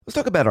Let's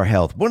talk about our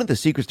health. One of the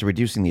secrets to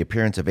reducing the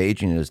appearance of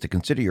aging is to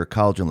consider your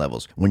collagen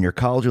levels. When your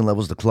collagen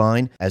levels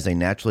decline, as they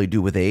naturally do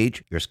with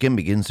age, your skin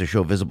begins to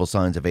show visible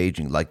signs of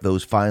aging, like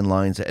those fine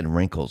lines and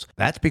wrinkles.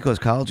 That's because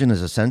collagen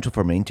is essential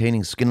for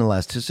maintaining skin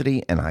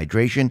elasticity and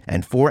hydration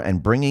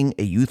and bringing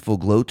a youthful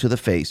glow to the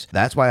face.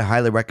 That's why I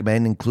highly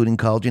recommend including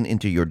collagen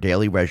into your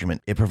daily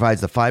regimen. It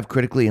provides the 5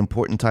 critically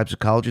important types of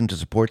collagen to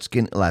support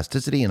skin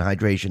elasticity and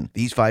hydration.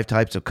 These 5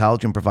 types of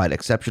collagen provide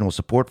exceptional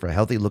support for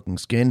healthy-looking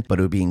skin, but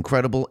it would be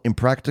incredible,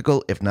 impractical,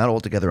 if not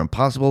altogether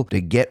impossible, to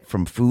get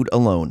from food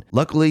alone.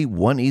 Luckily,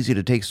 one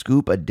easy-to-take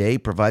scoop a day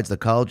provides the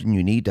collagen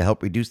you need to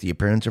help reduce the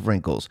appearance of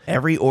wrinkles.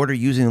 Every order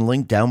using the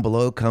link down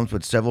below comes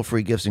with several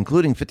free gifts,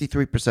 including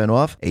 53%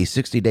 off, a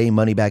 60-day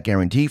money-back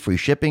guarantee, free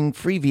shipping,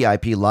 free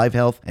VIP live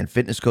health and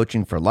fitness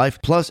coaching for life,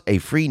 plus a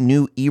free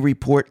new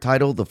e-report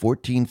titled The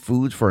 14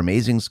 Foods for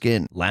Amazing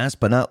Skin. Last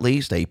but not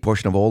least, a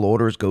portion of all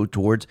orders go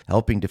towards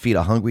helping to feed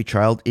a hungry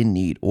child in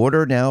need.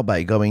 Order now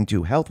by going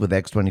to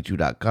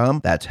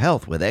healthwithx22.com. That's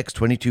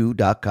healthwithx22.com.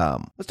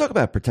 Let's talk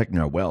about protecting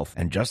our wealth.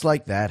 And just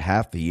like that,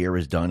 half the year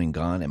is done and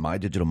gone, and My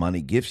Digital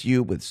Money gifts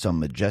you with some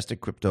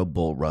majestic crypto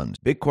bull runs.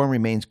 Bitcoin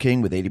remains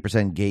king with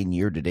 80% gain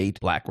year to date.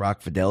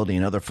 BlackRock, Fidelity,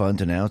 and other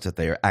funds announced that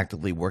they are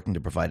actively working to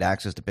provide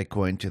access to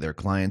Bitcoin to their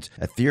clients.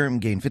 Ethereum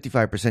gained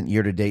 55%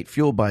 year to date,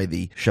 fueled by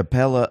the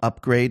Shapella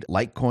upgrade.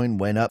 Litecoin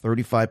went up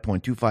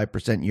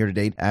 35.25% year to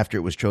date after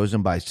it was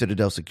chosen by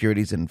Citadel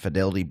Securities and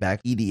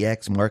Fidelity-backed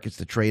EDX markets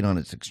to trade on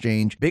its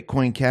exchange.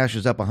 Bitcoin Cash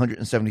is up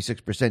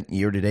 176%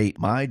 year to date.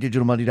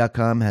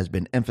 MyDigitalMoney.com has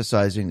been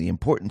emphasizing the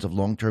importance of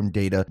long-term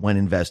data when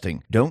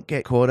investing. Don't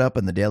get caught up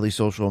in the daily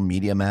social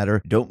media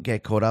matter. Don't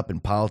get caught up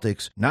in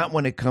politics. Not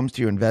when it comes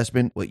to your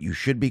investment. What you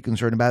should be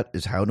concerned about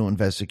is how to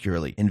invest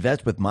securely.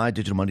 Invest with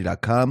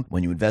MyDigitalMoney.com.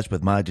 When you invest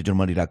with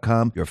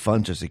MyDigitalMoney.com, your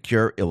funds are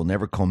secure. It will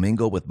never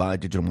commingle with My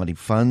Digital Money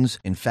funds.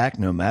 In fact,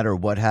 no matter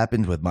what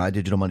happens with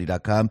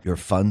MyDigitalMoney.com, your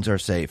funds are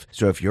safe.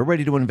 So if you're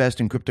ready to invest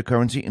in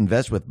cryptocurrency,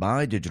 invest with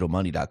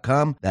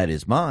MyDigitalMoney.com. That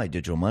is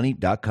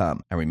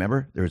MyDigitalMoney.com. And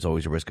remember, there is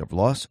always a risk of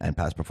loss, and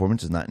past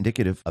performance is not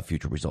indicative of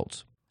future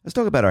results. Let's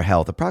talk about our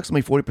health.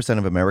 Approximately 40%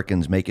 of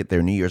Americans make it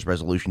their New Year's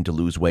resolution to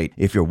lose weight.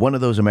 If you're one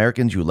of those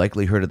Americans, you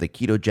likely heard of the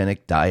ketogenic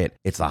diet.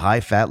 It's a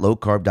high-fat,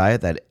 low-carb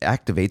diet that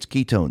activates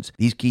ketones.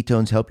 These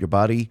ketones help your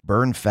body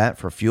burn fat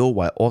for fuel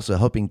while also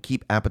helping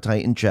keep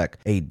appetite in check.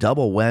 A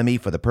double whammy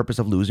for the purpose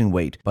of losing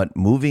weight. But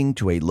moving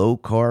to a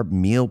low-carb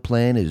meal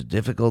plan is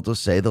difficult to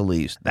say the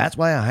least. That's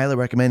why I highly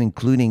recommend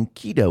including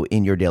keto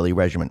in your daily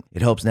regimen.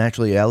 It helps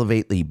naturally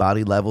elevate the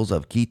body levels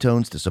of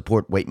ketones to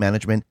support weight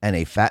management and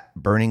a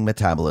fat-burning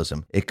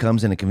metabolism. It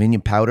comes in a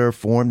convenient powder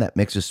form that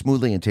mixes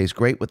smoothly and tastes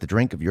great with the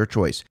drink of your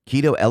choice.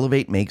 Keto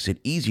Elevate makes it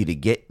easy to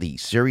get the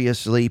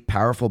seriously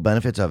powerful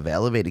benefits of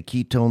elevated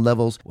ketone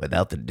levels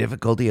without the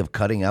difficulty of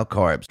cutting out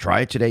carbs.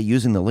 Try it today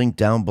using the link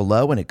down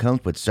below, and it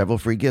comes with several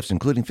free gifts,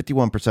 including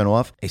 51%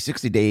 off, a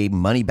 60-day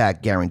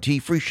money-back guarantee,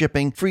 free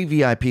shipping, free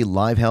VIP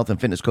live health and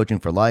fitness coaching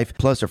for life,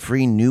 plus a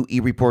free new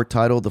e-report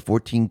titled The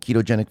 14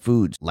 Ketogenic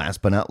Foods.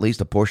 Last but not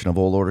least, a portion of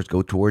all orders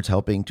go towards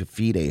helping to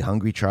feed a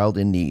hungry child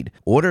in need.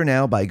 Order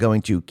now by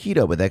going to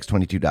KetoWithX22.com.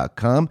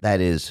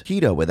 That is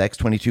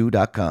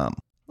KetoWithX22.com.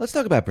 Let's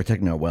talk about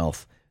protecting our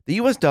wealth. The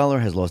U.S. dollar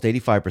has lost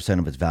 85%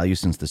 of its value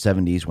since the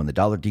 70s when the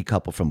dollar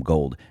decoupled from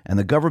gold, and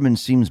the government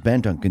seems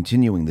bent on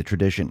continuing the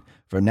tradition.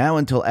 From now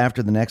until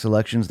after the next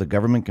elections, the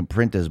government can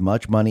print as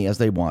much money as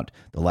they want.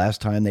 The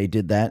last time they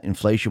did that,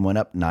 inflation went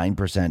up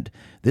 9%.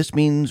 This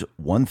means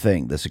one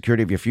thing: the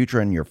security of your future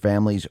and your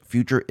family's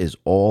future is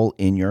all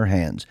in your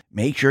hands.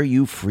 Make sure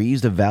you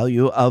freeze the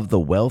value of the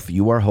wealth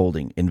you are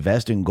holding.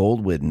 Invest in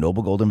gold with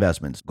Noble Gold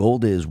Investments.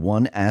 Gold is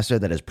one asset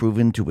that has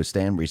proven to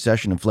withstand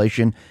recession,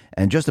 inflation,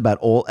 and just about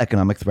all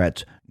economic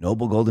threats.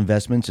 Noble Gold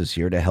Investments is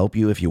here to help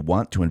you if you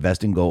want to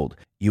invest in gold.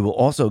 You will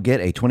also get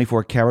a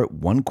 24-karat,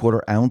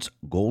 1/4 ounce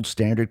gold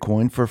standard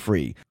coin for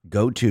free.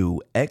 Go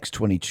to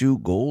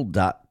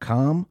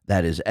x22gold.com.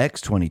 That is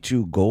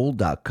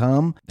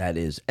x22gold.com. That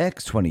is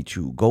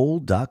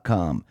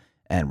x22gold.com.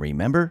 And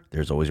remember,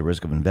 there's always a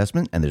risk of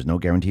investment, and there's no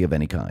guarantee of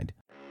any kind.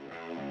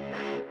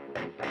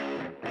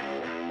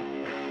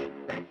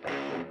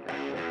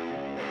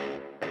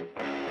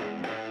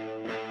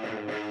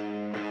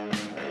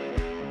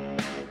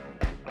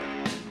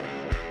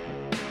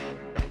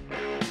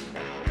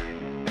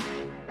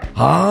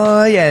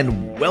 Hi,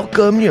 and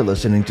welcome. You're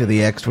listening to the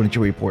X22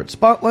 Report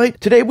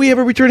Spotlight. Today, we have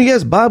a returning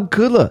guest, Bob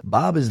Kudla.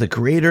 Bob is the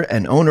creator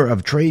and owner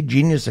of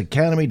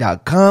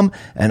TradeGeniusAcademy.com,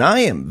 and I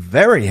am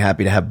very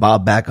happy to have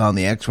Bob back on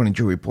the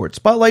X22 Report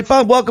Spotlight.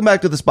 Bob, welcome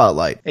back to the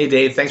Spotlight. Hey,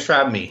 Dave. Thanks for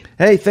having me.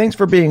 Hey, thanks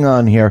for being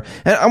on here.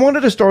 And I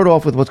wanted to start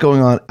off with what's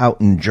going on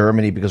out in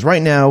Germany, because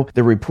right now,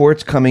 the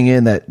reports coming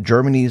in that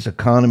Germany's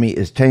economy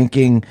is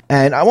tanking.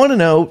 And I want to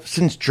know,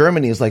 since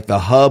Germany is like the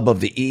hub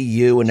of the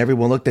EU, and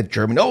everyone looked at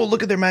Germany, oh,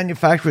 look at their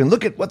manufacturing,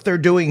 look at what they're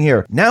doing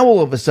here. Now,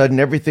 all of a sudden,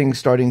 everything's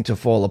starting to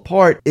fall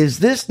apart. Is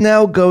this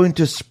now going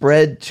to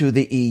spread to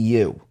the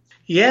EU?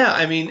 Yeah,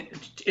 I mean,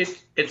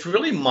 it's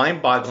really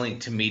mind-boggling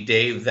to me,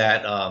 Dave,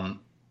 that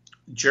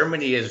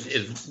Germany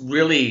is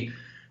really,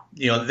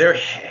 they're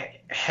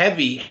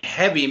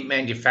heavy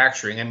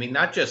manufacturing. I mean,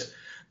 not just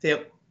they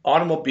have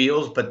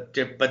automobiles, but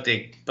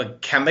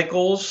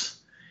chemicals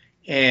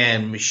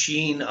and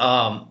machine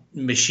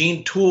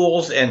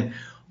tools, and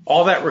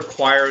all that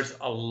requires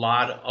a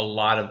lot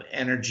of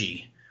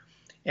energy.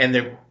 And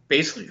they're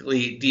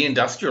basically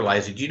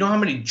deindustrializing. Do you know how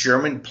many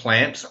German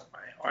plants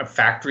or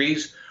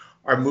factories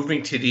are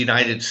moving to the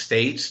United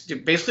States?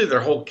 Basically,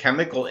 their whole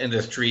chemical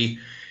industry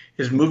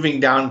is moving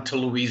down to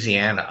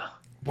Louisiana.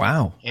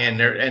 Wow. And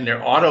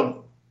their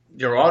auto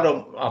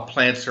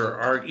plants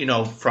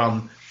are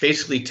from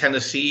basically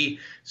Tennessee,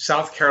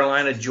 South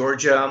Carolina,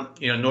 Georgia,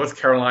 North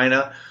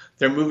Carolina.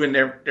 They're moving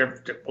a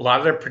lot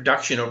of their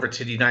production over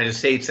to the United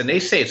States, and they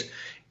say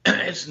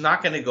it's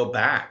not going to go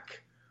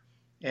back.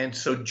 And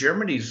so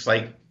Germany's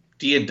like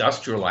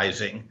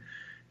deindustrializing,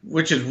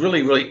 which is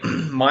really, really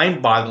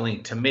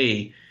mind-boggling to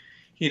me.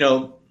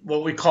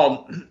 What we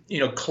call,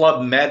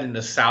 Club Med in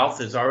the South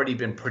has already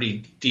been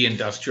pretty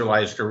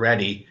deindustrialized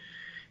already.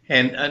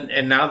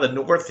 And now the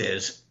North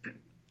is.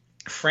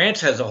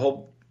 France has a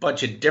whole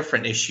bunch of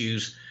different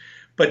issues,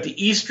 but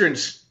the Eastern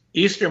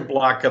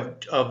bloc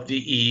of the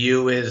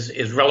EU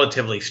is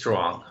relatively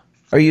strong.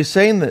 Are you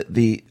saying that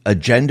the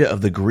agenda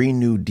of the Green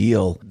New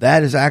Deal,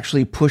 that is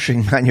actually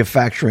pushing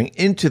manufacturing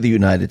into the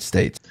United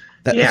States?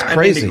 That's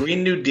crazy. I mean, the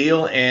Green New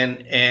Deal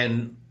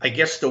and I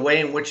guess the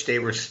way in which they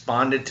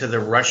responded to the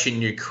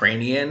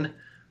Russian-Ukrainian,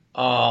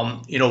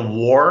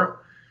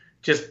 war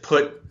just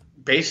put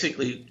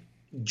basically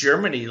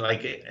Germany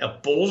like a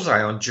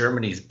bullseye on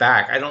Germany's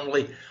back. I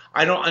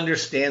don't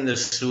understand the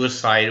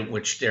suicide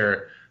which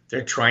they're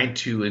trying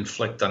to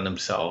inflict on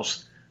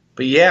themselves.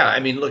 But yeah,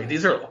 I mean, look,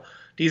 these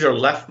are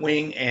left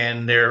wing,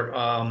 and they're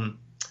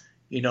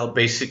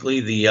basically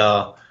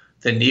the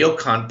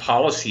neocon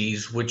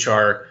policies which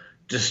are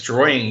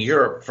destroying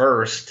Europe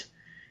first,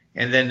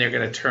 and then they're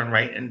going to turn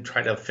right and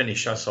try to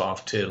finish us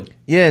off too.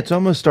 Yeah, it's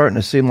almost starting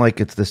to seem like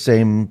it's the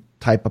same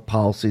type of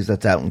policies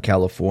that's out in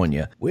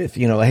California with,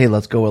 hey,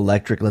 let's go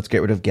electric, let's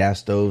get rid of gas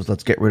stoves,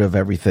 let's get rid of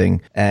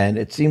everything. And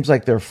it seems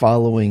like they're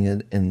following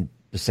in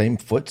the same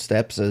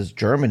footsteps as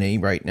Germany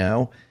right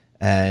now.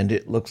 And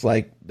it looks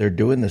like they're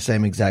doing the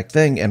same exact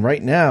thing. And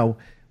right now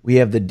we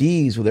have the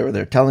D's where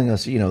they're telling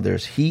us,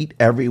 there's heat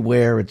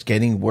everywhere. It's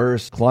getting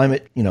worse.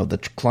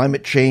 The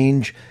climate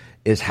change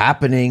is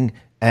happening,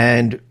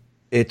 and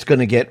it's going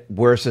to get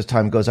worse as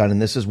time goes on.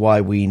 And this is why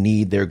we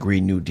need their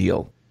Green New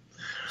Deal.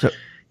 So,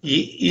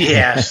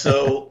 yeah.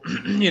 So,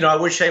 I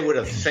wish I would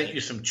have sent you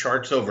some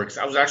charts over, because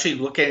I was actually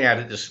looking at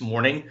it this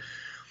morning,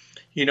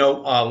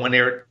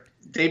 when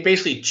they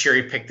basically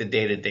cherry picked the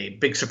day-to-day.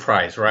 Big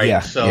surprise, right? Yeah,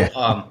 so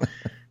yeah.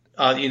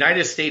 The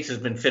United States has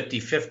been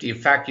 50-50. In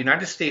fact,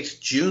 United States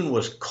June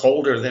was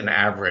colder than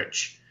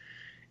average.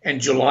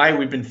 And July,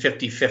 we've been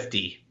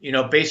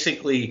 50-50.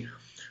 Basically,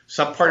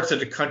 some parts of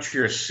the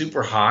country are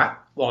super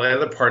hot, while the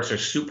other parts are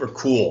super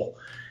cool.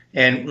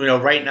 And,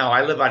 right now,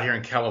 I live out here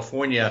in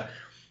California,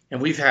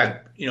 and we've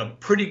had,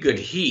 pretty good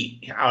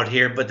heat out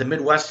here, but the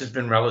Midwest has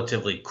been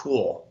relatively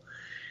cool.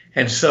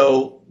 And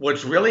so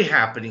what's really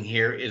happening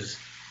here is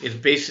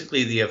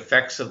basically the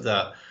effects of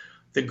the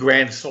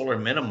grand solar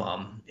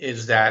minimum,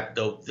 is that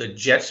the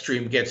jet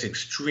stream gets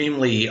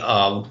extremely,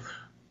 the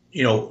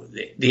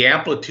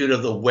amplitude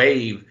of the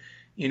wave,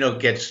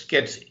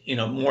 gets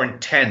more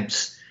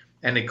intense,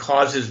 and it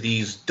causes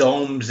these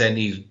domes and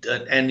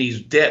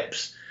these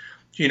dips,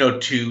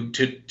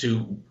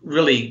 to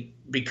really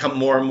become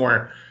more and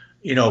more,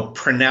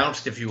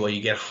 pronounced, if you will.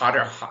 You get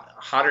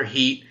hotter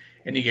heat,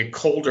 and you get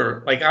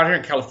colder. Like out here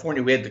in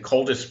California, we had the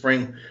coldest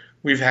spring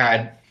we've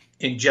had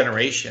in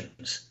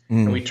generations.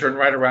 And we turned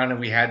right around and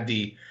we had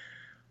the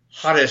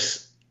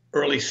hottest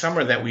early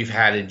summer that we've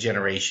had in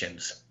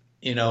generations,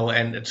 and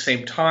at the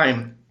same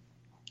time,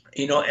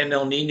 and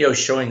El Nino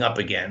showing up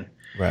again.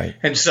 Right.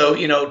 And so,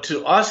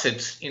 to us,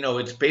 it's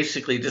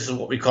basically, this is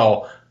what we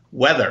call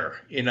weather,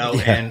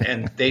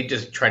 and they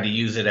just try to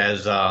use it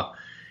as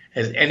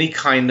any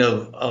kind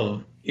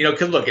of,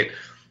 because look at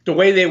the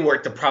way they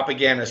work, the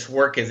propagandists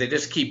work is they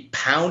just keep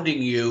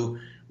pounding you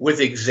with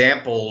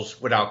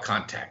examples without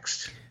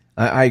context.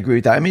 I agree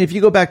with that. I mean, if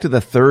you go back to the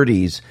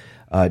 30s,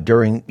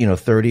 during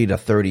 30 to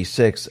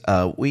 36,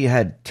 we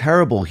had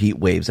terrible heat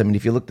waves. I mean,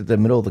 if you looked at the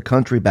middle of the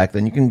country back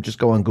then, you can just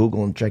go on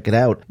Google and check it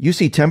out. You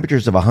see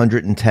temperatures of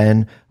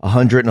 110,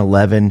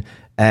 111,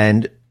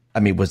 and I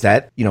mean, was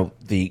that,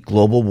 the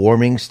global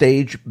warming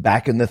stage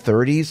back in the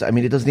 30s? I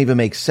mean, it doesn't even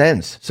make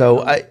sense.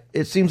 So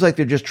it seems like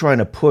they're just trying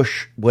to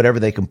push whatever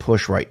they can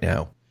push right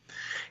now.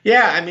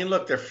 Yeah, I mean,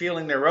 look, they're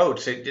feeling their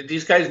oats.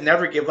 These guys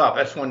never give up.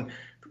 That's when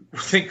I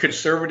think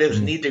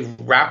conservatives need to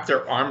wrap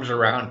their arms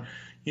around.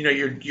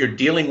 You're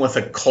dealing with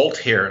a cult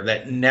here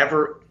that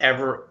never,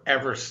 ever,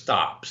 ever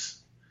stops.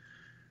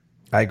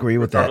 I agree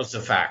with regardless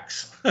of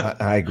facts.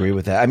 I agree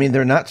with that. I mean,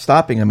 they're not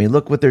stopping. I mean,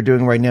 look what they're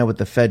doing right now with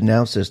the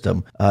FedNow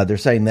system. They're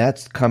saying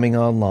that's coming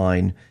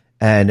online,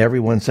 and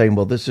everyone's saying,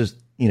 well, this is,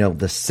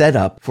 the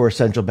setup for a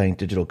central bank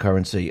digital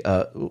currency.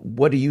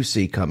 What do you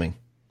see coming?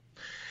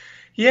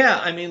 Yeah,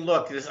 I mean,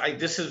 look,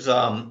 this is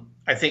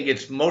I think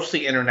it's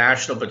mostly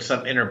international, but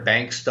some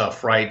interbank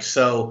stuff, right?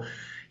 So,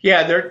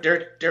 Yeah,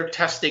 they're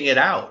testing it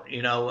out.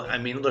 I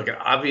mean, look,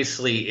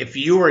 obviously, if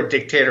you were a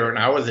dictator and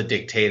I was a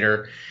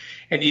dictator,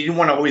 and you didn't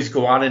want to always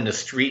go out in the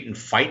street and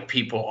fight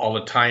people all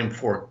the time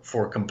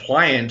for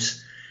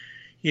compliance,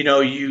 you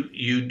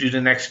do the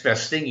next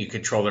best thing. You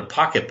control their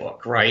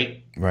pocketbook,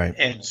 right? Right.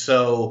 And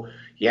so,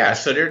 yeah,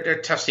 so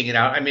they're testing it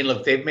out. I mean,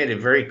 look, they've made it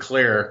very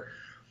clear,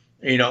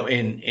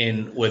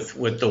 in with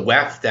the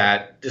WEF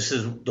that this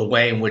is the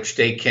way in which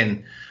they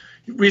can.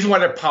 The reason why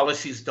their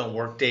policies don't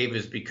work, Dave,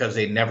 is because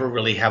they never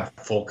really have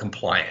full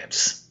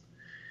compliance.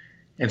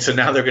 And so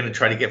now they're going to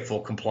try to get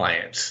full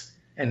compliance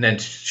and then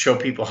show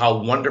people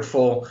how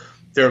wonderful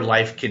their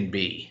life can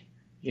be.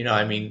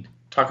 I mean,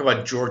 talk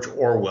about George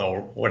Orwell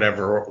or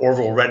whatever, or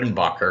Orville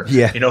Redenbacher,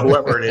 Yeah.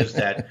 Whoever it is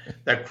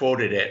that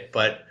quoted it.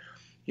 But,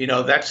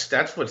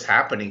 that's what's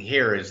happening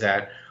here is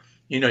that,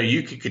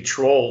 you could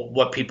control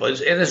what people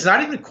is. And it's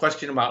not even a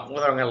question about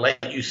whether I'm going to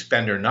let you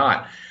spend or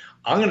not.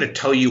 I'm going to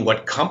tell you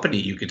what company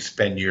you could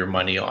spend your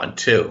money on,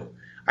 too.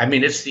 I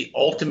mean, it's the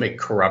ultimate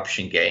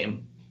corruption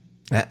game.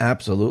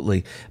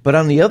 Absolutely. But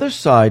on the other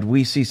side,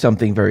 we see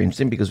something very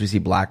interesting because we see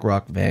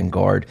BlackRock,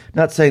 Vanguard,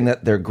 not saying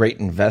that they're great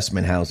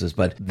investment houses,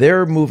 but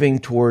they're moving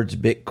towards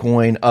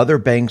Bitcoin. Other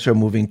banks are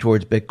moving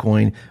towards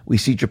Bitcoin. We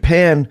see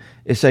Japan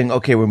is saying,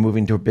 okay, we're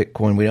moving to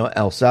Bitcoin. We know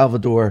El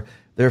Salvador,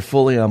 they're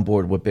fully on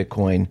board with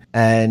Bitcoin.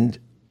 And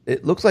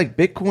it looks like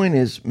Bitcoin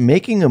is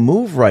making a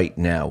move right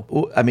now.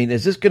 I mean,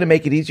 is this going to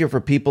make it easier for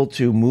people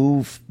to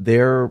move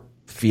their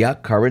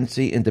fiat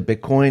currency into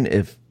Bitcoin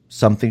if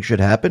something should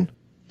happen?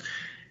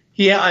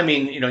 Yeah, I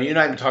mean, you and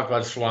I have talked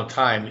about this for a long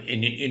time.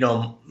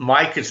 And,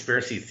 my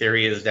conspiracy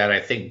theory is that I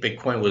think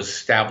Bitcoin was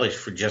established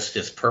for just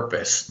this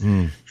purpose,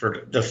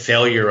 for the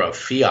failure of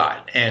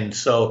fiat. And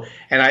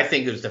I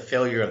think it was the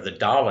failure of the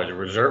dollar, the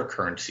reserve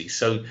currency.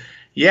 So,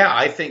 yeah,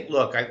 I think,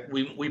 look,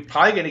 we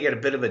probably going to get a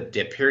bit of a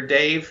dip here,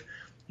 Dave.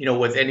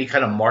 With any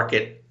kind of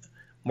market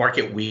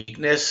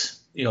weakness,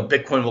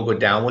 Bitcoin will go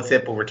down with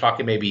it, but we're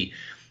talking maybe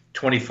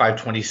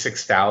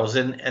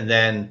 26,000, and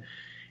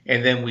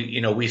then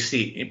we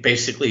see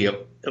basically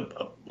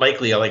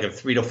likely like a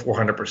 300 to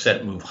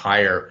 400% move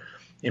higher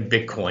in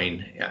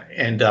Bitcoin,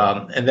 and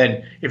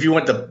then if you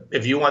want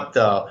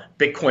the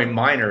Bitcoin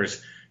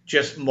miners,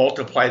 just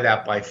multiply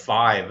that by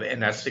 5,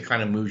 and that's the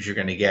kind of moves you're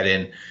going to get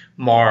in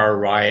Mar,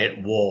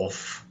 Riot,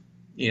 Wolf,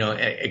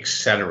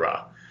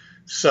 etc.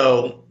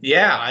 So,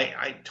 yeah,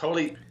 I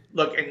totally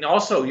look. And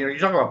also, you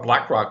talk about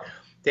BlackRock,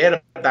 they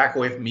had to back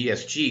away from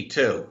ESG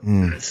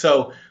too.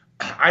 So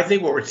I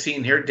think what we're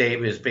seeing here,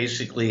 Dave, is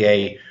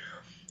basically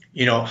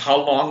how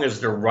long is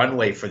the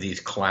runway for these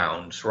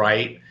clowns,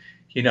 right?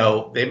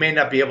 They may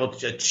not be able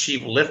to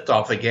achieve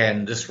liftoff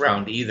again this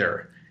round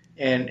either.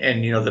 And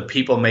the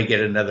people may get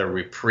another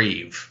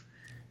reprieve,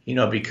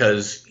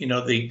 because,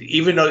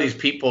 even though these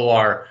people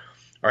are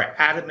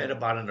adamant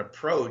about an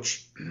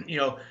approach,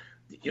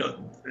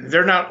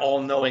 they're not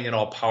all knowing and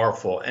all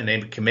powerful, and they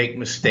can make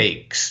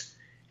mistakes.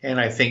 And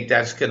I think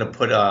that's going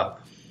to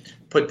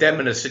put them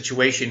in a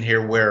situation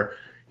here where,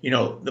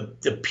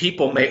 the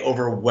people may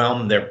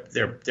overwhelm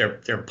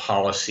their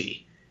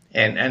policy.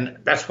 And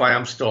that's why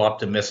I'm still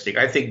optimistic.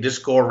 I think this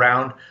go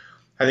around,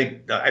 I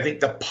think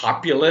the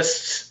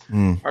populists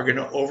are going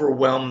to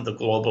overwhelm the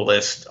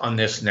globalists on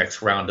this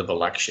next round of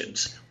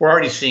elections. We're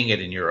already seeing it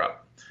in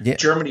Europe. Yeah.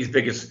 Germany's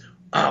biggest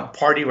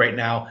party right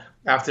now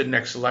after the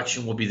next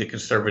election will be the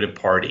Conservative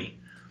Party.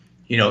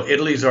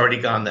 Italy's already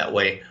gone that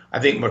way. I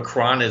think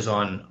Macron is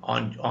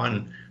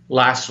on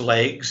last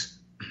legs.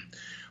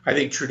 I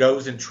think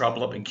Trudeau's in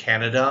trouble up in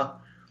Canada,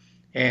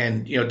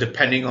 and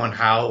depending on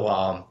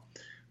how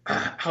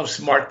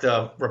smart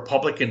the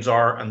Republicans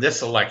are on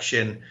this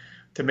election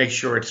to make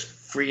sure it's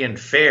free and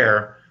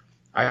fair,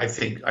 I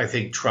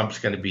think Trump's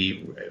going to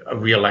be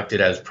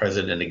reelected as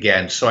president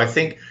again. So I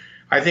think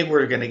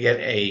we're going to get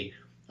a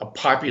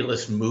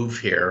populist move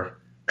here.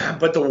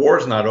 But the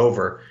war's not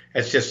over.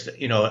 It's just,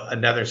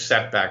 another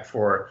setback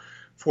for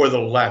the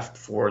left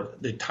for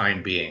the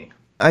time being.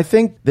 I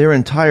think their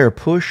entire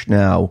push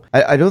now,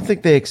 I don't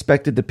think they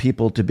expected the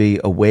people to be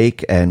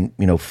awake and,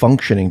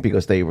 functioning,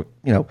 because they were,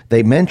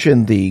 they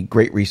mentioned the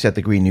Great Reset,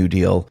 the Green New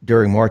Deal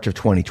during March of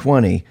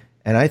 2020.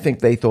 And I think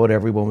they thought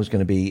everyone was going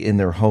to be in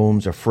their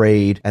homes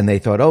afraid. And they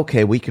thought,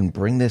 okay, we can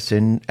bring this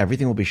in.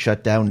 Everything will be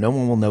shut down. No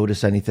one will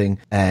notice anything.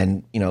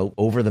 And,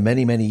 over the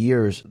many, many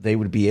years, they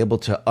would be able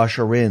to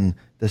usher in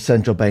the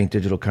central bank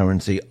digital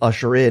currency,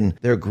 usher in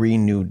their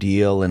Green New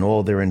Deal and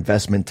all their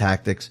investment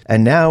tactics.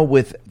 And now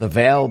with the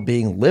veil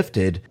being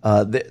lifted,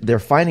 they're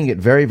finding it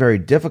very, very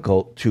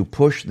difficult to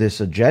push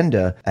this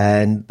agenda.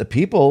 And the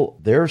people,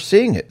 they're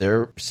seeing it.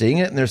 They're seeing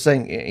it and they're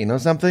saying, you know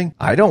something?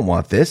 I don't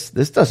want this.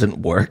 This doesn't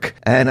work.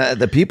 And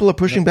the people are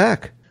pushing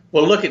back.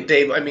 Well, look at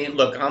Dave. I mean,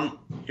 look, I'm,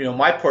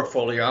 my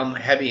portfolio, I'm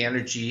heavy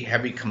energy,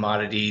 heavy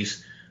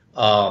commodities.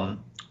 I'm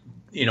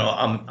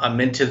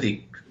into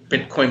the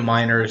Bitcoin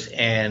miners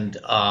and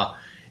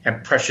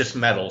precious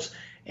metals,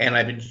 and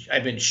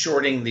I've been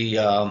shorting the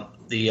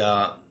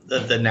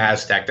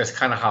Nasdaq. That's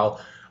kind of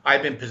how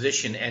I've been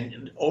positioned.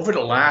 And over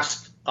the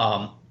last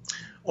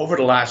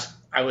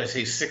I would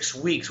say 6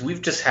 weeks,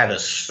 we've just had a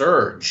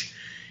surge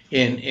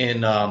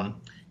in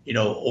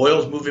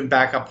oil's moving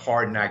back up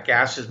hard, nat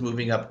gas is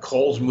moving up,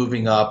 coal's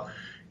moving up.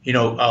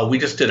 We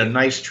just did a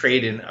nice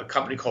trade in a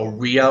company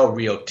called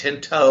Rio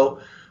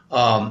Tinto.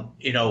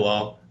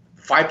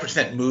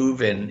 5%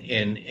 move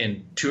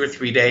in 2 or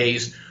 3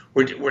 days.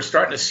 We're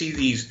starting to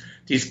see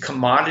these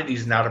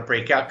commodities now to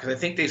break out, because I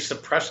think they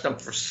suppressed them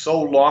for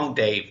so long,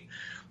 Dave,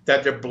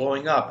 that they're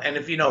blowing up. And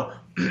if we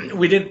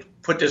didn't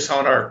put this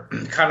on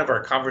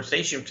our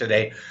conversation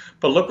today,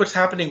 but look what's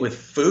happening with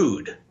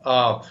food.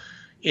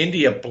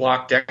 India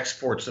blocked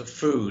exports of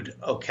food,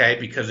 okay,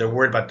 because they're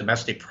worried about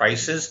domestic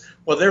prices.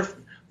 Well,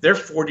 they're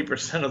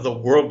 40% of the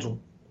world's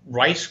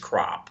rice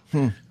crop,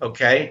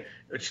 okay?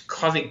 It's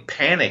causing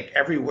panic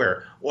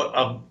everywhere.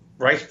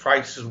 Rice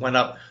prices went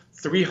up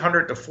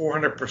 300 to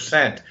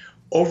 400%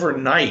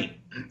 overnight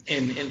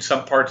in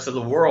some parts of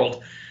the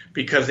world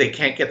because they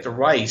can't get the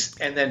rice.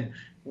 And then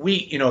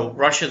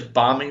Russia's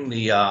bombing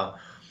the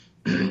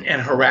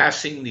and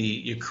harassing the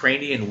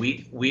Ukrainian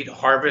wheat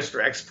harvest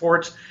or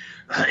exports.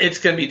 It's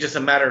going to be just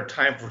a matter of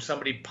time before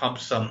somebody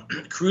pumps some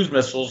cruise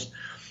missiles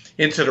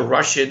into the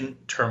Russian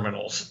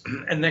terminals.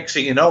 And next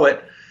thing you know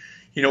it,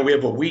 we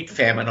have a wheat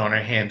famine on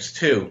our hands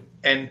too.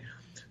 And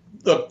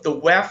look, the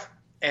WEF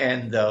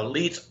and the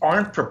elites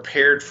aren't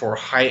prepared for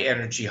high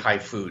energy, high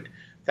food.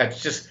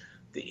 That's just,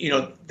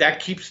 that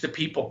keeps the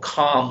people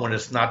calm when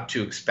it's not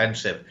too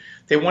expensive.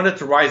 They want it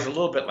to rise a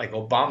little bit, like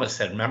Obama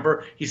said.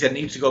 Remember, he said it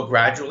needs to go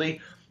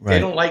gradually. Right. They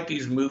don't like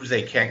these moves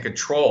they can't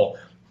control.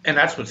 And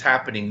that's what's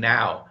happening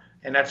now.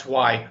 And that's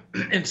why,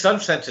 in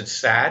some sense, it's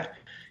sad.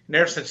 In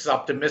their sense, it's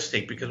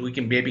optimistic, because we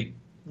can maybe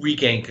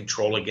regain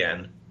control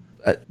again.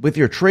 With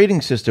your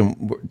trading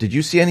system, did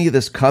you see any of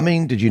this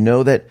coming? Did you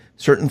know that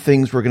certain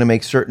things were going to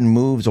make certain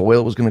moves?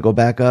 Oil was going to go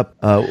back up?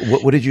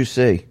 What did you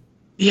see?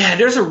 Yeah,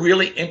 there's a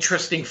really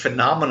interesting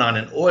phenomenon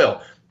in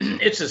oil.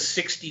 It's a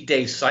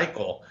 60-day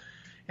cycle.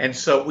 And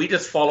so we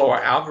just follow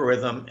our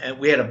algorithm. And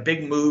we had a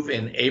big move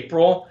in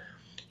April,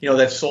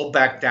 that sold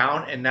back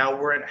down. And now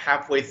we're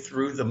halfway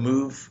through the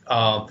move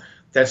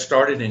that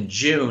started in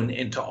June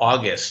into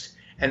August.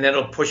 And then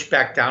it'll push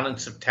back down in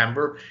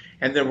September.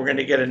 And then we're going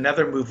to get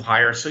another move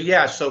higher.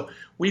 So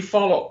we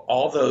follow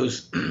all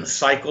those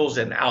cycles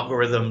and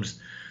algorithms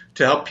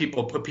to help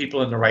put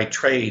people in the right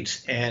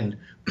trades. And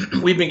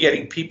we've been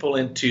getting people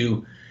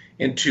into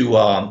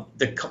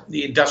the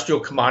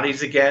industrial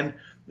commodities again.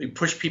 We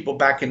push people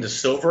back into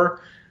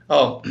silver.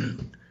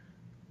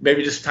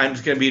 Maybe this time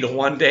is going to be the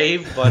one,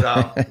 Dave,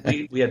 but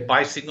we had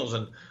buy signals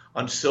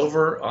on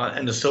silver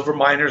and the silver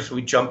miners.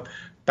 We jumped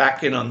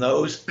back in on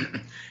those,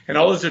 and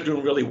all those are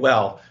doing really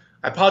well.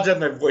 I apologize for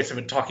my voice. I've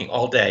been talking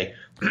all day.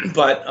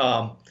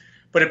 But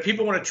if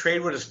people want to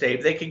trade with us,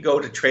 Dave, they can go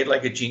to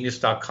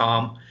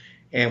tradelikeagenius.com,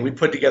 and we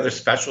put together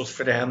specials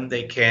for them.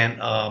 They can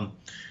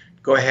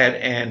go ahead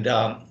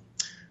and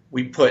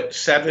we put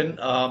 7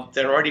 that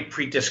are already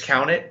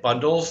pre-discounted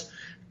bundles,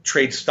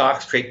 trade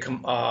stocks, trade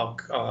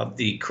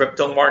the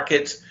crypto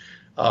markets,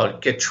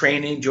 get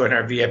training, join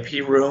our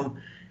VIP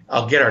room,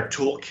 get our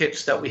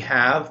toolkits that we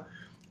have,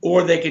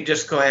 or they could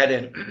just go ahead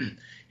and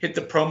hit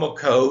the promo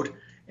code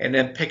and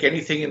then pick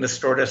anything in the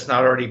store that's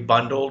not already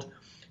bundled,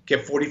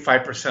 get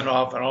 45%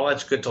 off, and all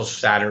that's good till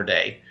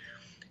Saturday.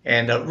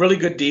 And really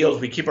good deals.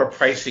 We keep our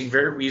pricing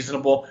very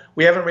reasonable.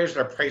 We haven't raised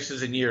our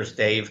prices in years,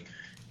 Dave.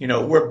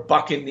 We're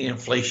bucking the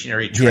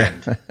inflationary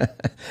trend. Yeah.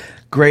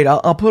 Great.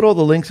 I'll put all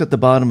the links at the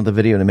bottom of the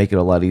video to make it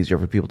a lot easier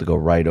for people to go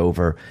right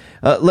over.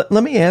 Let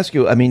me ask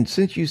you,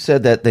 since you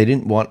said that they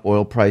didn't want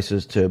oil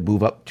prices to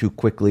move up too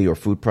quickly or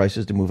food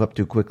prices to move up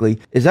too quickly,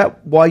 is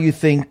that why you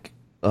think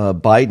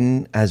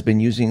Biden has been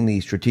using the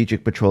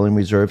strategic petroleum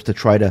reserves to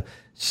try to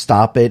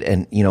stop it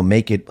and,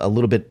 make it a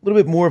little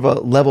bit more of a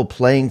level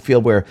playing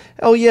field where,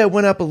 oh yeah, it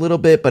went up a little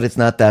bit, but it's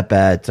not that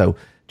bad. So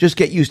just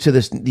get used to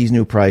these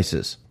new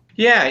prices.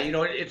 Yeah,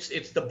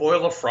 it's the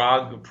boil a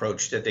frog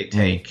approach that they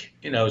take.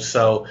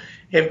 So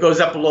if it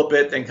goes up a little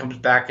bit, then comes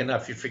back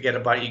enough, you forget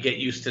about it, you get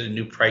used to the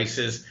new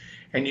prices,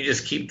 and you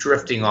just keep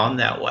drifting on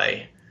that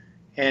way.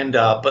 And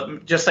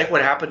but just like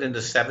what happened in the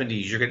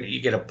 70s, you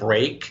get a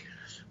break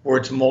where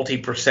it's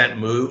multi-percent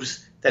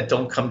moves that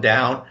don't come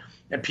down,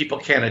 and people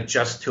can't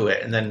adjust to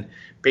it. And then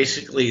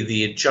basically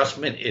the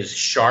adjustment is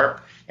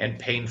sharp and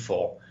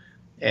painful.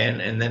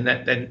 And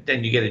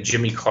then you get a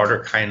Jimmy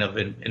Carter kind of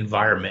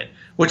environment,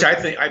 which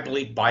I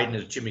believe Biden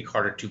is Jimmy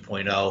Carter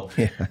 2.0,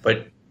 yeah.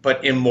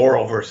 but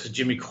immoral versus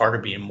Jimmy Carter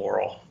being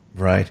moral.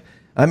 Right.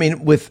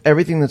 With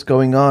everything that's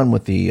going on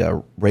with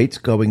the rates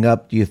going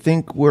up, do you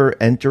think we're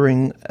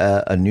entering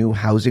a new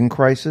housing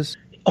crisis?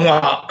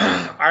 Well,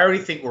 I already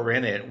think we're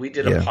in it. We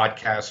did a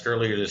podcast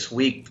earlier this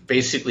week.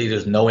 Basically,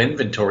 there's no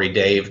inventory,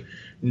 Dave.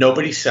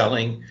 Nobody's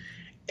selling.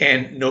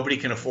 And nobody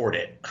can afford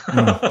it.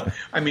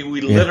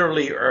 We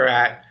literally are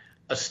at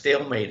a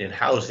stalemate in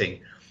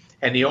housing.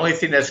 And the only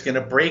thing that's going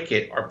to break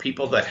it are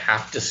people that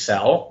have to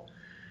sell.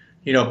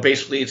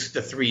 Basically it's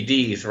the 3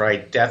 Ds,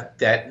 right? Death,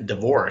 debt, and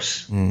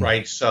divorce,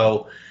 right?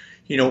 So,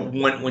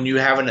 when you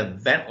have an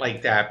event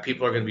like that,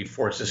 people are going to be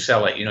forced to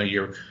sell it.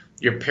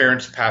 your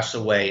parents pass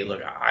away.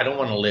 Look, I don't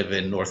want to live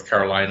in North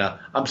Carolina.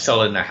 I'm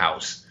selling the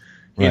house,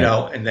 Right.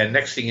 and then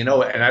next thing you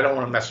know, and I don't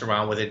want to mess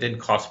around with it. It didn't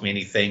cost me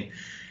anything.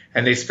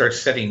 And they start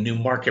setting new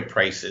market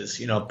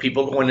prices.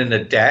 People going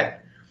into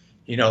debt,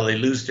 they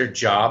lose their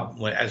job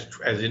as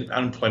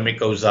unemployment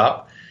goes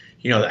up.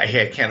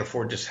 I can't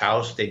afford this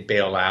house. They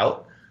bail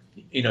out.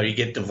 You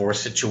get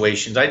divorce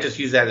situations. I just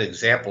use that as an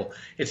example.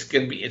 It's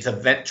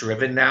event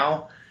driven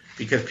now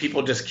because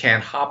people just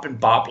can't hop and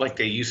bop like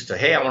they used to.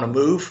 Hey, I want to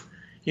move.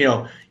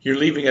 You're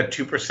leaving a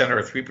 2% or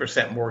a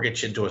 3%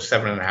 mortgage into a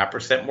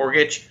 7.5%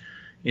 mortgage.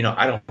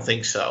 I don't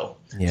think so.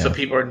 Yeah. So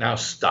people are now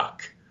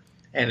stuck,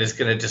 and it's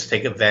going to just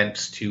take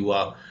events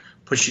to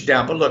push you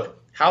down. But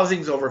look,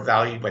 housing's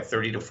overvalued by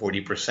 30 to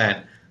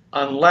 40%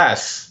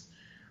 unless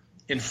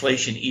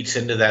inflation eats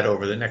into that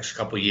over the next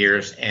couple of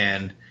years,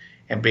 and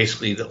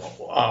basically the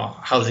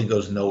housing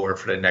goes nowhere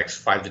for the next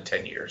 5 to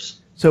 10 years.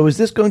 So is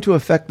this going to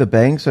affect the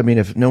banks? I mean,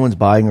 if no one's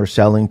buying or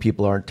selling,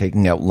 people aren't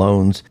taking out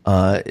loans,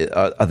 are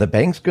the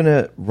banks going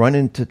to run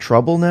into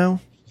trouble now?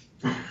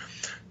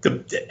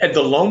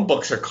 The loan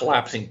books are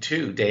collapsing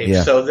too, Dave.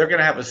 Yeah. So they're going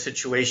to have a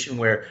situation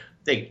where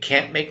they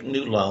can't make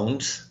new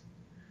loans,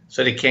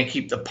 so they can't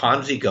keep the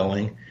Ponzi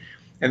going.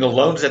 And the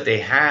loans that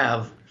they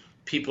have,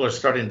 people are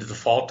starting to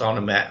default on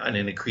them at an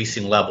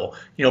increasing level.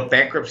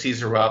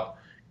 Bankruptcies are up,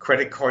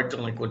 credit card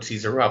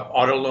delinquencies are up,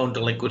 auto loan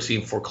delinquency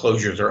and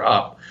foreclosures are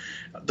up.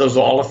 Those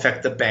all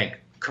affect the bank.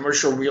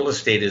 Commercial real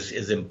estate is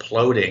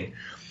imploding.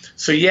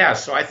 So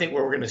I think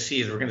what we're going to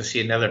see is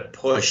another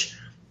push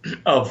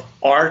of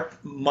our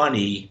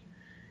money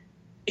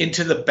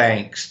into the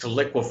banks to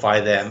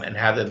liquefy them and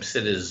have them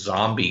sit as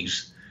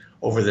zombies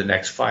over the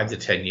next 5 to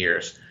 10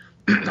 years.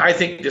 I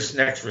think this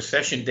next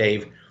recession,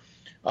 Dave,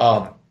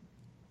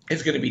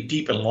 is going to be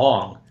deep and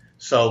long.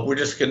 So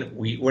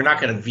we're not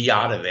going to V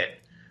out of it.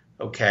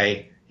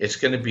 Okay, it's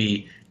going to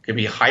be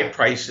high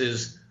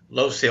prices,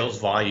 low sales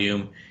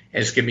volume,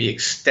 and it's going to be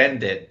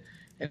extended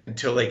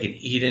until they can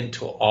eat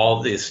into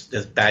all this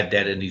bad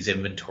debt in these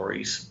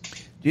inventories.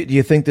 Do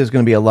you think there's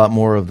going to be a lot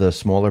more of the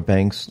smaller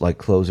banks like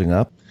closing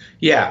up?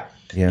 Yeah.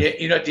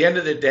 At the end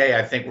of the day,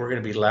 I think we're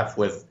going to be left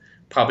with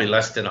probably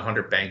less than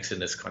 100 banks in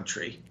this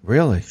country.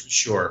 Really?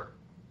 Sure.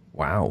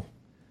 Wow.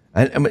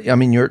 I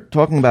mean, you're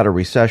talking about a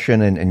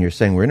recession, and you're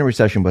saying we're in a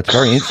recession, but it's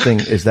very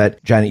interesting is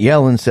that Janet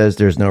Yellen says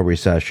there's no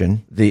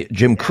recession.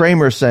 Jim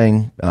Cramer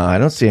saying, I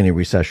don't see any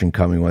recession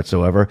coming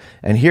whatsoever.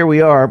 And here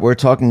we are, we're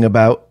talking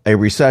about a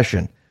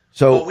recession.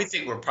 So we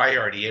think we're probably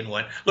already in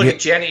one. Look,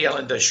 Janet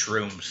Yellen does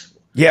shrooms.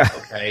 Yeah.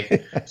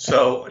 Okay.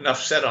 So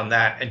enough said on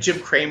that. And Jim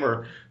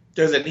Cramer,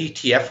 there's an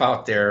ETF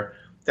out there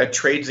that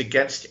trades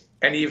against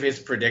any of his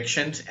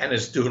predictions and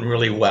is doing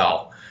really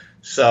well.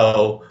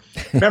 So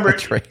remember,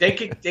 right. they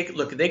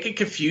could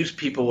confuse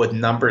people with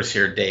numbers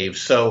here, Dave.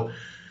 So,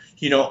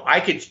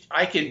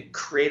 I could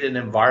create an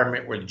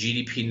environment where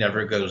GDP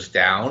never goes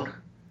down,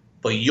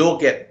 but you'll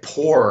get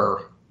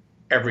poorer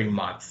every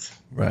month.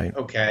 Right.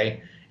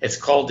 Okay. It's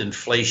called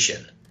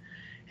inflation.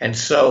 And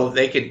so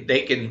they can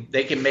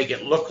make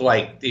it look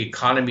like the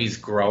economy's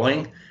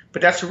growing,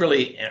 but that's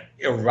really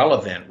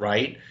irrelevant,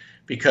 right?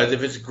 Because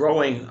if it's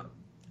growing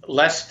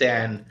less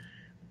than,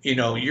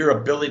 your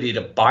ability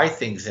to buy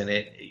things in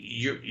it,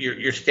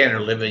 your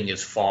standard of living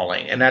is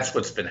falling, and that's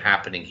what's been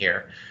happening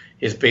here.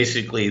 Is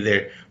basically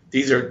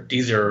these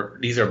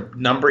are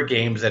number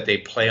games that they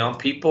play on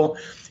people.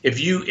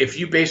 If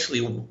you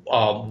basically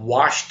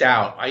washed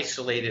out,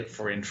 isolated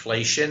for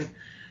inflation,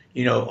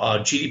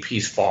 GDP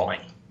is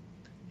falling.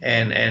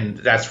 And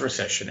that's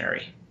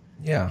recessionary.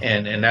 Yeah.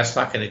 And that's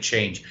not going to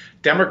change.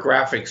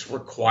 Demographics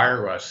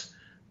require us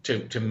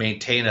to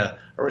maintain a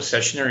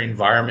recessionary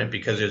environment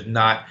because there's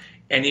not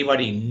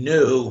anybody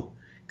new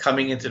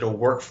coming into the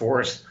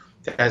workforce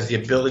that has the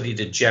ability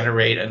to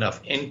generate enough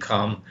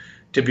income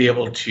to be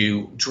able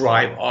to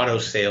drive auto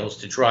sales,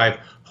 to drive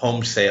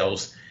home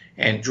sales,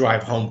 and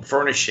drive home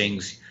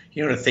furnishings,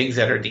 the things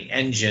that are the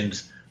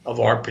engines of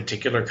our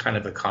particular kind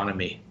of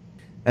economy.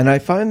 And I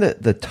find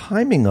that the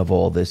timing of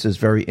all this is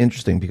very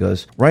interesting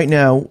because right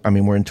now, I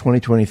mean, we're in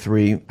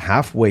 2023,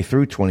 halfway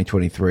through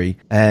 2023.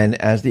 And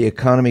as the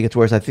economy gets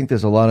worse, I think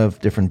there's a lot of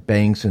different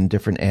banks and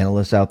different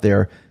analysts out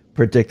there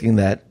predicting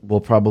that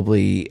we'll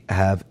probably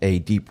have a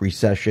deep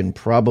recession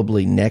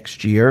probably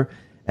next year.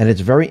 And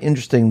it's very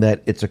interesting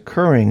that it's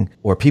occurring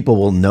or people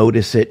will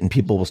notice it and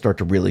people will start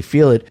to really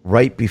feel it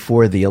right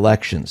before the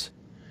elections.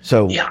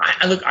 So yeah,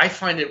 I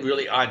find it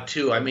really odd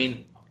too. I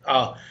mean,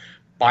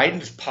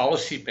 Biden's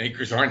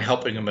policymakers aren't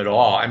helping him at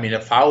all. I mean,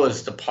 if I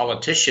was the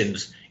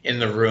politicians in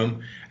the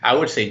room, I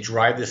would say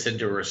drive this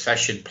into a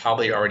recession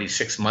probably already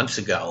 6 months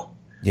ago.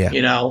 Yeah.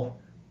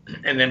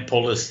 And then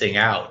pull this thing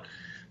out.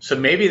 So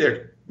maybe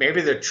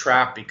they're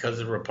trapped because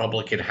the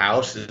Republican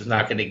House is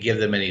not going to give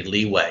them any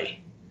leeway.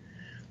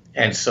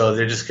 And so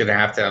they're just going to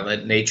have to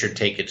let nature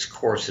take its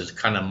course is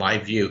kind of my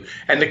view.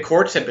 And the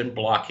courts have been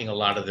blocking a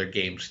lot of their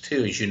games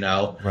too, as you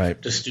know.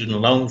 Right. The student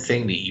loan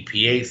thing, the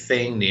EPA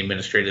thing, the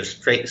administrative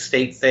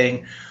state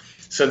thing.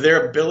 So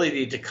their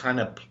ability to kind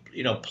of,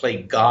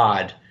 play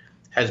God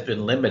has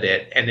been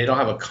limited, and they don't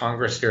have a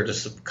Congress there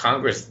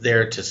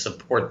to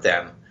support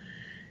them.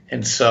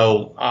 And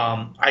so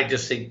I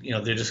just think,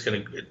 they're just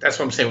going to, that's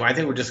what I'm saying. I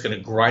think we're just going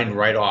to grind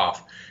right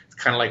off. It's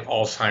kind of like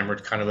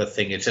Alzheimer's kind of a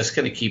thing. It's just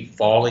going to keep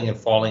falling and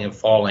falling and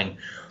falling.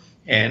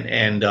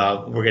 And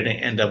we're going to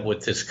end up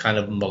with this kind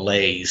of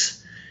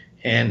malaise.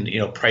 And,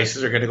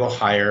 prices are going to go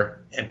higher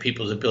and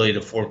people's ability to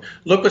afford.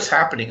 Look what's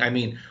happening. I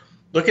mean,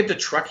 look at the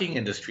trucking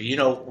industry.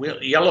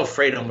 Yellow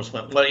Freight almost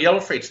went, well, Yellow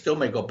Freight still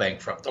may go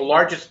bankrupt. The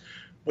largest,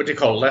 what they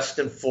call less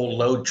than full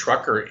load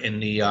trucker in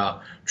the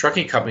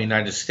trucking company in the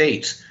United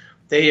States,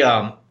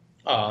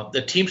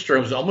 the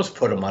Teamsters almost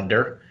put them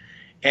under.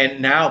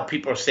 And now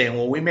people are saying,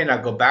 well, we may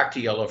not go back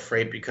to Yellow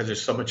Freight because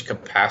there's so much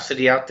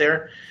capacity out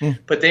there,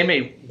 but they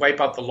may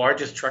wipe out the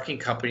largest trucking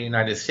company in the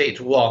United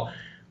States. Well,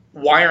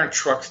 why aren't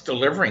trucks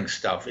delivering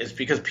stuff? It's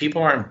because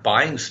people aren't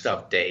buying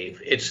stuff,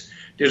 Dave.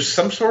 There's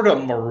some sort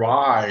of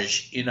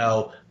mirage,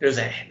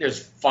 there's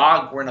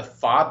fog. We're in a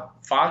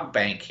fog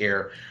bank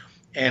here.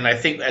 And I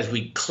think as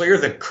we clear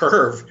the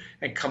curve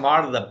and come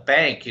out of the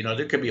bank,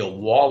 there could be a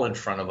wall in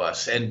front of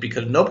us, and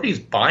because nobody's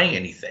buying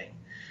anything.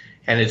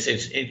 And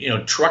it's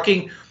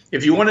trucking.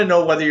 If you want to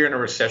know whether you're in a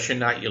recession or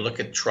not, you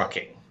look at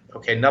trucking.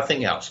 Okay,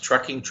 nothing else.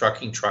 Trucking.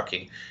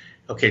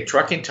 Okay,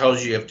 trucking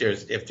tells you if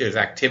there's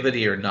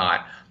activity or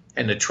not.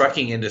 And the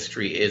trucking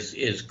industry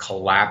is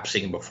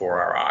collapsing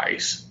before our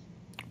eyes.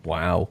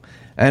 Wow.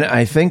 And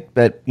I think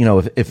that,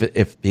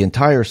 if the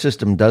entire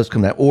system does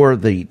come down, or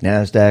the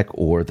NASDAQ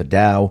or the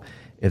Dow,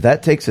 if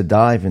that takes a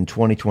dive in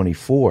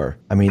 2024,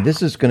 I mean,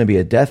 this is going to be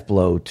a death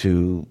blow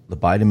to the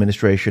Biden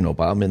administration,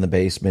 Obama in the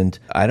basement.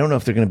 I don't know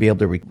if they're going to be able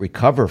to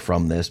recover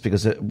from this,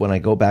 because when I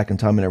go back in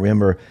time and I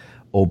remember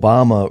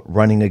Obama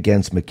running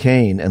against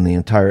McCain and the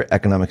entire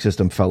economic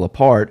system fell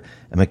apart,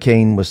 and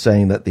McCain was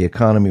saying that the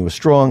economy was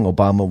strong.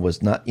 Obama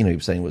was not, he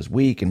was saying it was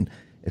weak and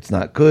it's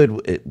not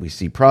good. We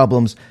see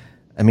problems.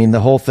 I mean, the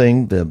whole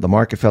thing, the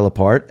market fell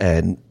apart,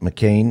 and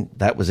McCain,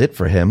 that was it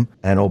for him,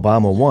 and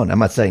Obama won. I'm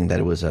not saying that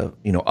it was a,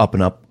 up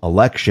and up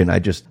election.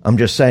 I'm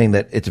just saying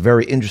that it's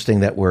very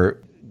interesting that we're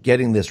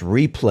getting this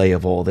replay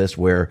of all this,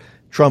 where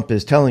Trump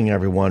is telling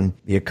everyone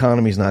the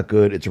economy's not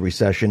good, it's a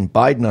recession.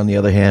 Biden, on the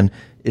other hand,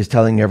 is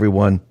telling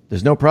everyone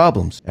there's no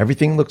problems.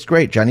 Everything looks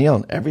great. Johnny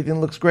Yellen, everything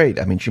looks great.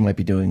 I mean, she might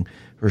be doing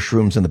her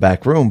shrooms in the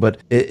back room, but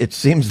it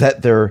seems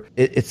that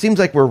it seems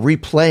like we're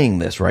replaying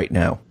this right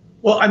now.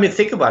 Well, I mean,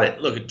 think about it.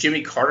 Look,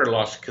 Jimmy Carter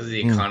lost because of the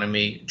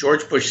economy.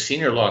 George Bush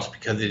Sr. lost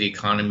because of the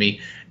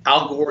economy.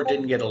 Al Gore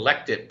didn't get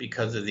elected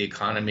because of the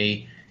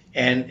economy,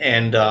 and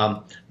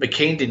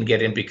McCain didn't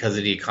get in because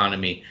of the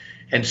economy.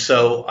 And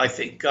so I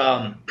think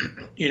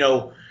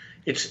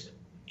it's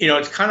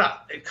kind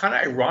of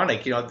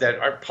ironic, that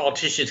our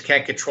politicians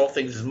can't control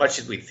things as much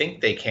as we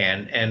think they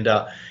can. And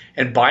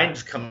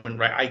Biden's coming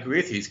right. I agree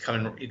with you. He's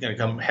going to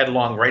come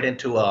headlong right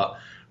into a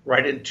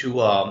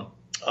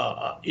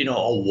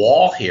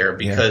wall here,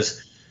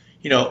 because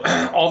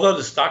although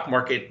the stock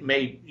market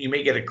you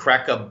may get a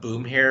crack up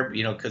boom here,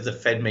 because the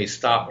Fed may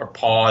stop or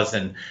pause,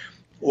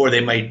 or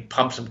they might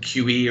pump some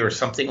QE or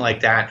something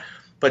like that,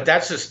 but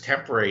that's just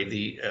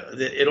temporary.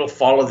 It'll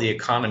follow the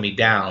economy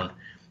down,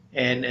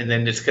 and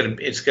then it's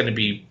gonna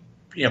be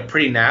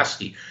pretty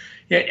nasty.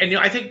 Yeah, and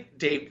I think,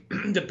 Dave,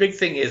 the big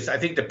thing is, I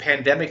think the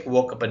pandemic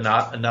woke up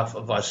enough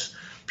of us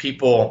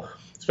people,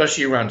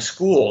 especially around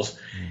schools.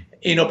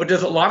 But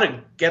there's a lot of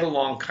get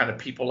along kind of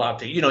people out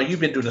there. You've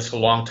been doing this a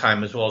long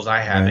time as well as I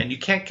have, and you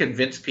can't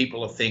convince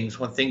people of things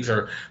when things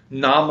are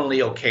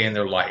nominally okay in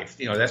their life.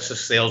 That's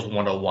just sales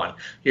 101.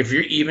 If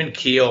you're even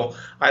keel,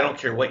 I don't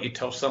care what you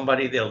tell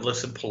somebody, they'll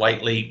listen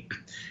politely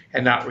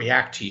and not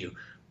react to you.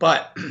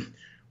 But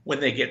when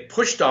they get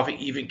pushed off an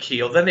even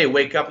keel, then they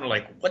wake up and are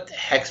like, what the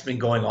heck's been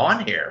going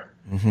on here?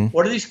 Mm-hmm.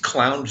 What are these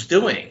clowns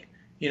doing?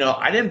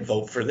 I didn't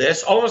vote for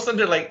this. All of a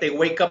sudden, they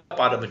wake up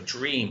out of a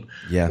dream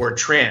or a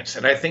trance.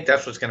 And I think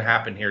that's what's going to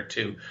happen here,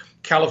 too.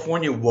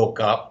 California woke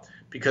up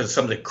because of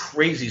some of the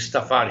crazy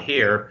stuff out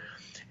here.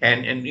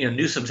 And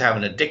Newsom's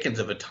having a Dickens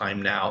of a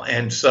time now.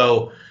 And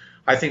so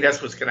I think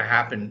that's what's going to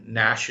happen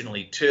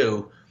nationally,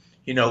 too.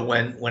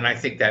 When I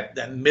think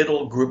that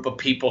middle group of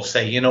people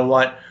say, you know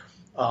what,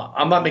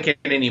 I'm not making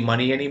any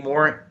money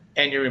anymore,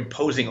 and you're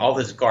imposing all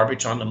this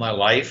garbage onto my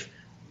life.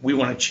 We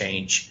want to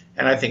change.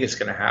 And I think it's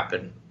going to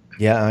happen.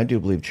 Yeah, I do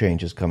believe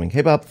change is coming.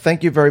 Hey, Bob,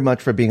 thank you very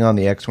much for being on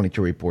the X22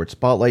 Report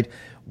Spotlight.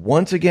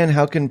 Once again,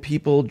 how can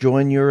people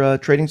join your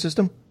trading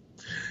system?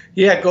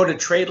 Yeah, go to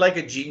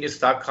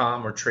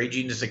tradelikeagenius.com or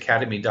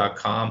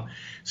tradegeniusacademy.com.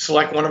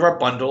 Select one of our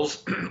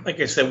bundles. Like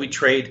I said, we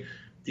trade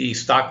the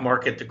stock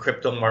market, the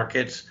crypto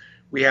markets.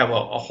 We have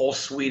a whole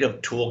suite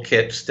of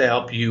toolkits to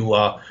help you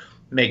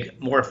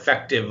make more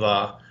effective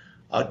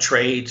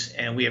trades,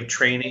 and we have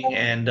training,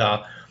 and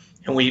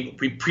we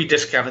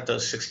pre-discounted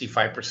those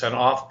 65%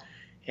 off.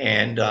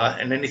 And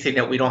anything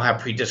that we don't have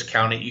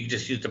pre-discounted, you can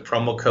just use the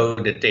promo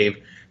code that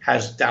Dave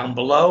has down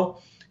below,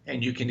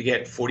 and you can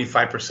get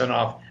 45%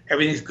 off.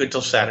 Everything's good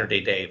till Saturday,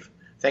 Dave.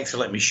 Thanks for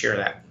letting me share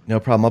that. No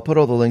problem. I'll put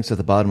all the links at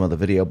the bottom of the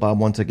video. Bob,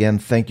 once again,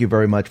 thank you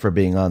very much for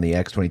being on the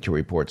X22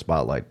 Report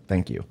Spotlight.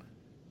 Thank you.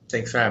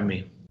 Thanks for having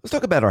me. Let's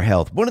talk about our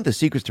health. One of the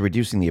secrets to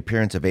reducing the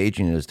appearance of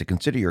aging is to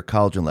consider your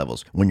collagen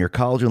levels. When your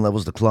collagen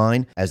levels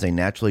decline, as they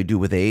naturally do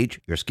with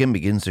age, your skin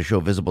begins to show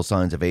visible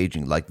signs of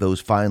aging, like those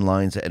fine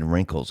lines and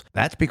wrinkles.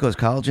 That's because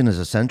collagen is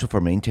essential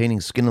for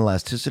maintaining skin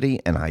elasticity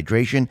and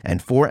hydration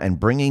and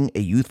bringing a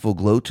youthful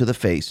glow to the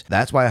face.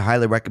 That's why I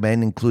highly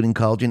recommend including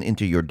collagen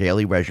into your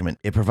daily regimen.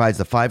 It provides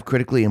the 5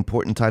 critically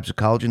important types of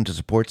collagen to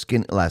support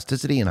skin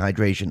elasticity and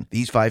hydration.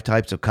 These 5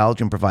 types of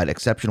collagen provide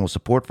exceptional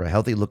support for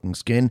healthy-looking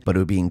skin, but it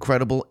would be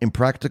incredible,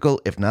 impractical,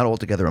 if not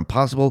altogether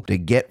impossible, to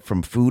get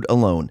from food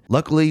alone.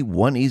 Luckily,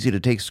 one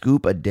easy-to-take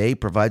scoop a day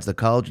provides the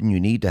collagen you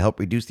need to help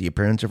reduce the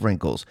appearance of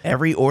wrinkles.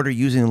 Every order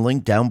using the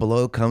link down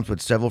below comes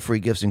with several free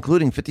gifts,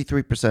 including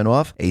 53%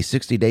 off, a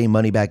 60-day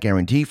money-back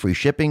guarantee, free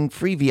shipping,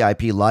 free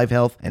VIP live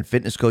health and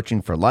fitness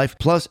coaching for life,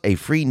 plus a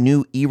free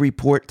new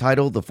e-report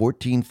titled The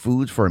 14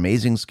 Foods for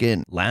Amazing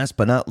Skin. Last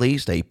but not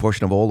least, a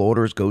portion of all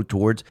orders go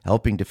towards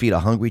helping to feed a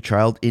hungry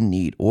child in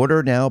need.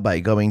 Order now by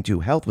going to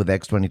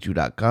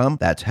healthwithx22.com.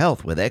 That's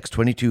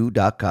healthwithx22.com.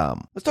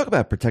 Let's talk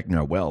about protecting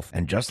our wealth.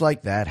 And just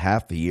like that,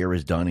 half the year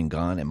is done and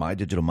gone, and My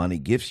Digital Money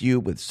gifts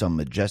you with some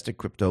majestic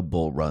crypto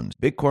bull runs.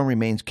 Bitcoin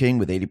remains king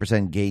with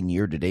 80% gain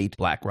year to date.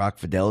 BlackRock,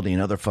 Fidelity,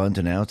 and other funds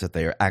announced that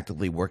they are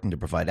actively working to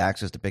provide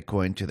access to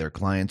Bitcoin to their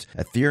clients.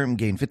 Ethereum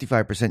gained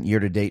 55% year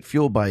to date,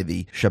 fueled by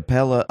the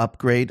Shapella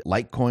upgrade.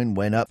 Litecoin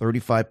went up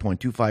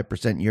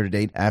 35.25% year to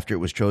date after it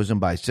was chosen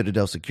by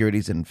Citadel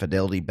Securities and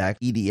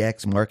Fidelity-backed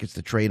EDX markets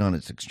to trade on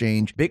its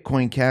exchange.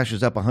 Bitcoin Cash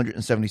is up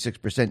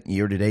 176%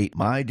 year to date.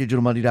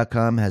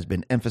 MyDigitalMoney.com has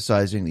been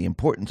emphasizing the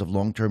importance of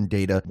long-term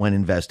data when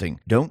investing.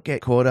 Don't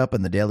get caught up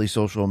in the daily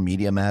social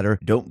media matter.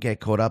 Don't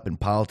get caught up in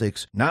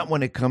politics. Not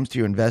when it comes to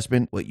your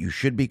investment. What you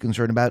should be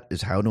concerned about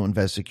is how to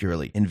invest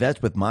securely.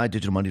 Invest with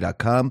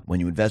MyDigitalMoney.com. When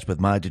you invest with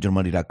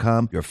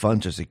MyDigitalMoney.com, your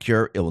funds are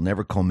secure. It will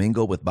never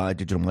commingle with My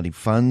Digital Money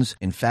funds.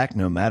 In fact,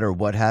 no matter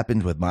what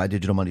happens with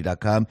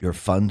MyDigitalMoney.com, your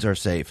funds are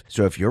safe.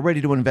 So if you're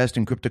ready to invest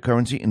in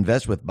cryptocurrency,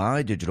 invest with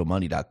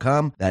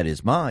MyDigitalMoney.com. That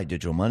is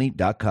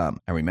MyDigitalMoney.com.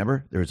 And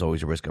remember, there is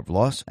always a risk of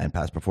loss, and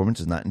past performance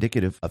is not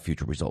indicative of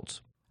future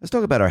results. Let's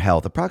talk about our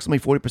health. Approximately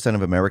 40%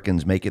 of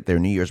Americans make it their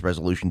New Year's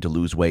resolution to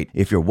lose weight.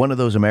 If you're one of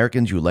those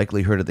Americans, you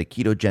likely heard of the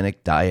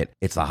ketogenic diet.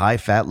 It's a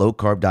high-fat,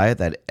 low-carb diet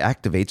that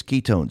activates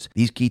ketones.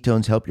 These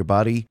ketones help your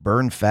body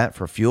burn fat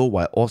for fuel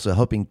while also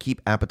helping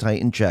keep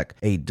appetite in check.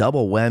 A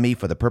double whammy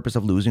for the purpose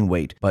of losing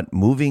weight. But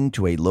moving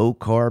to a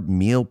low-carb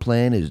meal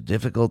plan is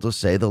difficult to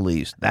say the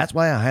least. That's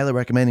why I highly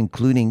recommend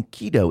including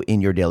keto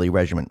in your daily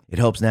regimen. It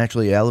helps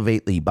naturally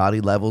elevate the body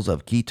levels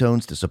of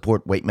ketones to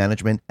support weight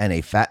management and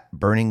a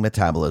fat-burning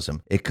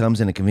metabolism. It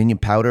comes in a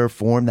convenient powder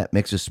form that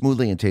mixes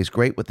smoothly and tastes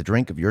great with the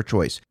drink of your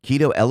choice.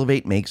 Keto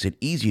Elevate makes it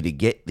easy to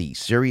get the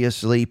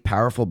seriously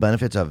powerful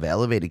benefits of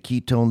elevated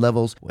ketone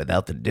levels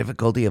without the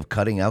difficulty of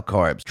cutting out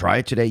carbs. Try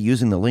it today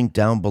using the link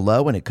down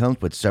below, and it comes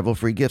with several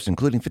free gifts,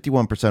 including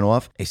 51%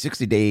 off, a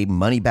 60-day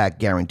money-back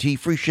guarantee,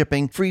 free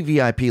shipping, free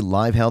VIP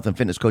live health and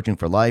fitness coaching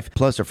for life,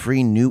 plus a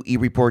free new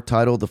e-report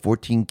titled The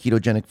 14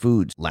 Ketogenic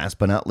Foods. Last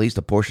but not least,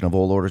 a portion of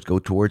all orders go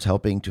towards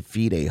helping to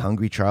feed a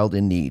hungry child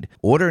in need.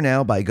 Order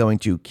now by going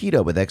to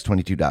ketowithx22.com.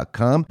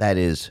 That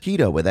is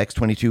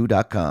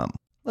ketowithx22.com.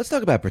 Let's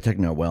talk about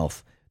protecting our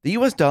wealth. The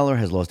U.S. dollar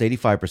has lost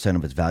 85%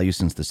 of its value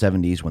since the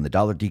 70s when the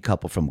dollar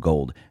decoupled from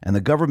gold, and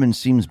the government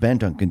seems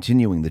bent on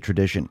continuing the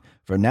tradition.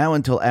 From now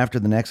until after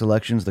the next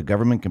elections, the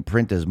government can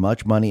print as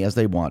much money as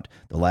they want.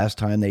 The last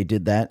time they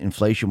did that,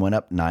 inflation went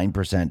up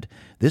 9%.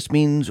 This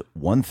means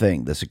one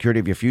thing: the security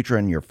of your future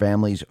and your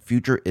family's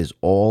future is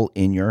all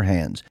in your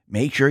hands.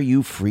 Make sure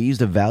you freeze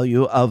the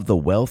value of the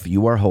wealth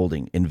you are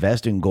holding.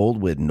 Invest in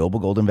gold with Noble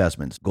Gold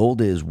Investments.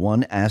 Gold is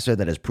one asset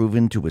that has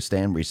proven to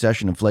withstand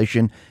recession,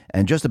 inflation,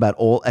 and just about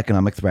all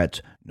economic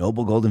threats.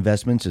 Noble Gold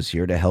Investments is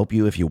here to help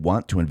you if you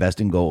want to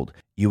invest in gold.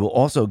 You will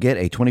also get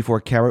a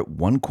 24-karat,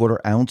 1/4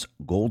 ounce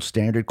gold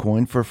standard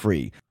coin for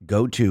free.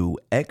 Go to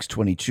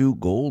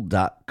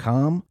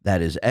x22gold.com.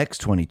 That is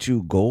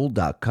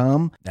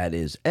x22gold.com. That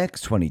is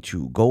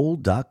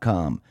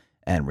x22gold.com.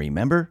 And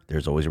remember,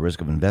 there's always a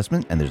risk of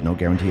investment, and there's no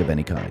guarantee of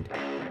any kind.